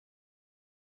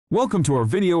Welcome to our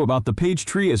video about the page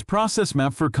tree as process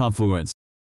map for Confluence.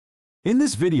 In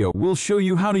this video, we'll show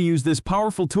you how to use this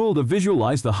powerful tool to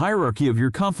visualize the hierarchy of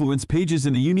your Confluence pages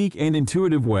in a unique and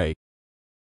intuitive way.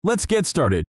 Let's get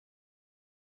started.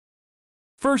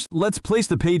 First, let's place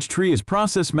the page tree as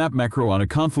process map macro on a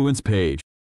Confluence page.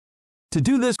 To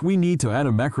do this, we need to add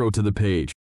a macro to the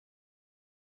page.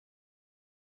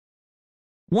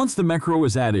 Once the macro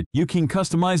is added, you can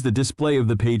customize the display of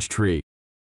the page tree.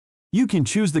 You can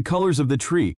choose the colors of the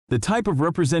tree, the type of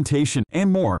representation, and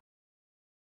more.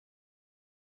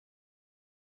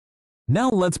 Now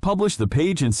let's publish the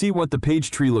page and see what the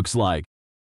page tree looks like.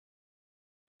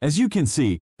 As you can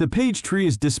see, the page tree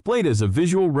is displayed as a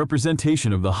visual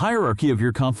representation of the hierarchy of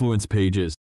your Confluence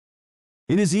pages.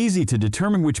 It is easy to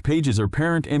determine which pages are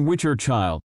parent and which are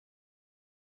child.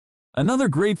 Another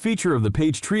great feature of the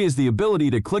page tree is the ability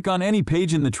to click on any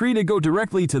page in the tree to go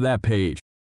directly to that page.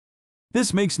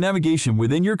 This makes navigation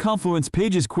within your Confluence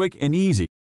pages quick and easy.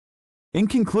 In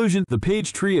conclusion, the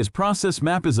page tree as process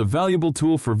map is a valuable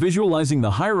tool for visualizing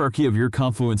the hierarchy of your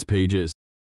Confluence pages.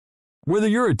 Whether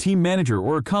you're a team manager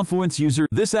or a Confluence user,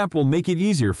 this app will make it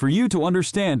easier for you to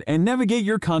understand and navigate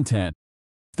your content.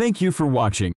 Thank you for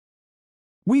watching.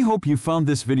 We hope you found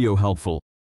this video helpful.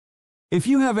 If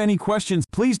you have any questions,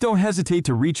 please don't hesitate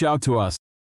to reach out to us.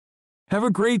 Have a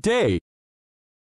great day.